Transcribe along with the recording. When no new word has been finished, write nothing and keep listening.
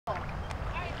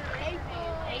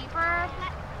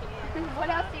What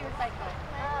else do you recycle?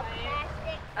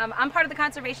 Plastic. I'm part of the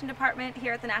conservation department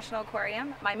here at the National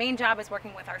Aquarium. My main job is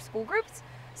working with our school groups.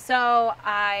 So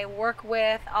I work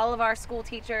with all of our school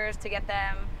teachers to get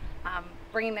them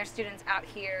bringing their students out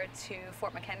here to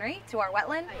Fort McHenry, to our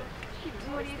wetland.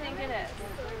 What do you think it is?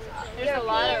 There's a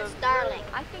lot of starling.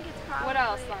 I think it's probably. What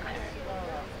else on there?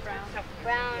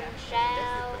 Brown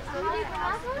shell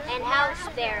and house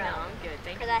sparrow.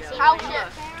 Because I see House one.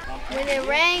 When it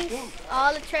rains,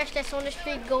 all the trash that's on the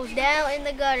street goes down in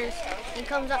the gutters and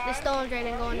comes up the storm drain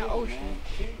and go in the ocean.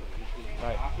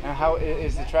 Right. And how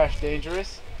is the trash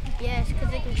dangerous? Yes,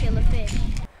 because it can kill a fish.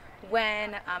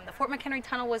 When the Fort McHenry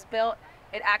Tunnel was built,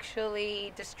 it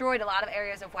actually destroyed a lot of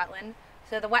areas of wetland.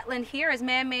 So the wetland here is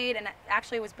man-made, and it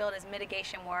actually was built as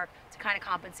mitigation work to kind of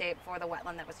compensate for the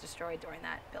wetland that was destroyed during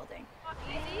that building. I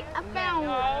found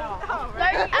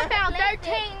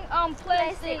 13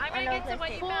 plastic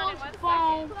full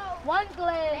foam, one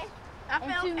glass,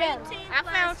 and two metal. I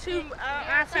found two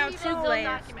glass,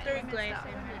 three glass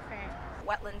in here.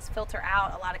 Wetlands filter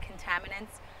out a lot of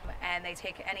contaminants, and they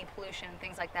take any pollution,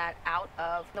 things like that, out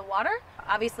of the water.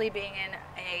 Obviously, being in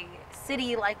a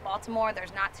city like Baltimore,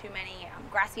 there's not too many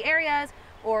grassy areas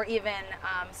or even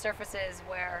surfaces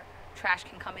where trash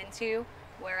can come into,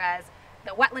 whereas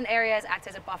the wetland areas act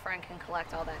as a buffer and can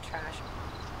collect all that trash.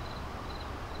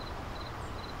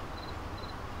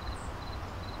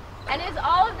 And is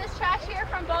all of this trash here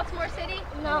from Baltimore City?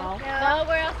 No. No,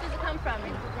 where else does it come from?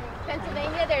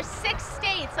 Pennsylvania? There's 6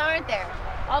 states, aren't there?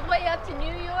 All the way up to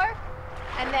New York,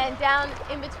 and then down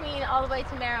in between all the way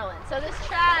to Maryland. So this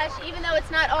trash, even though it's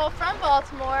not all from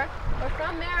Baltimore or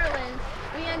from Maryland,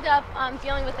 we end up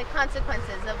dealing with the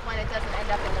consequences of when it doesn't end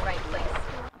up in the right place.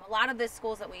 A lot of the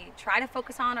schools that we try to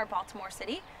focus on are Baltimore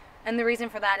City, and the reason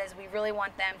for that is we really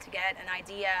want them to get an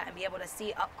idea and be able to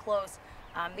see up close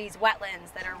these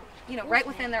wetlands that are, right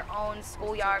within their own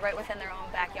schoolyard, right within their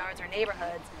own backyards or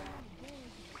neighborhoods.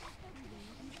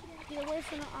 Get away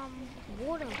from the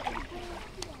water.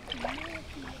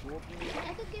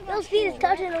 Those feet is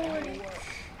touching the water.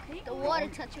 The water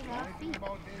touching my feet.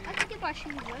 I think if our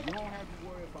shoes would.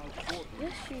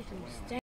 Your shoes are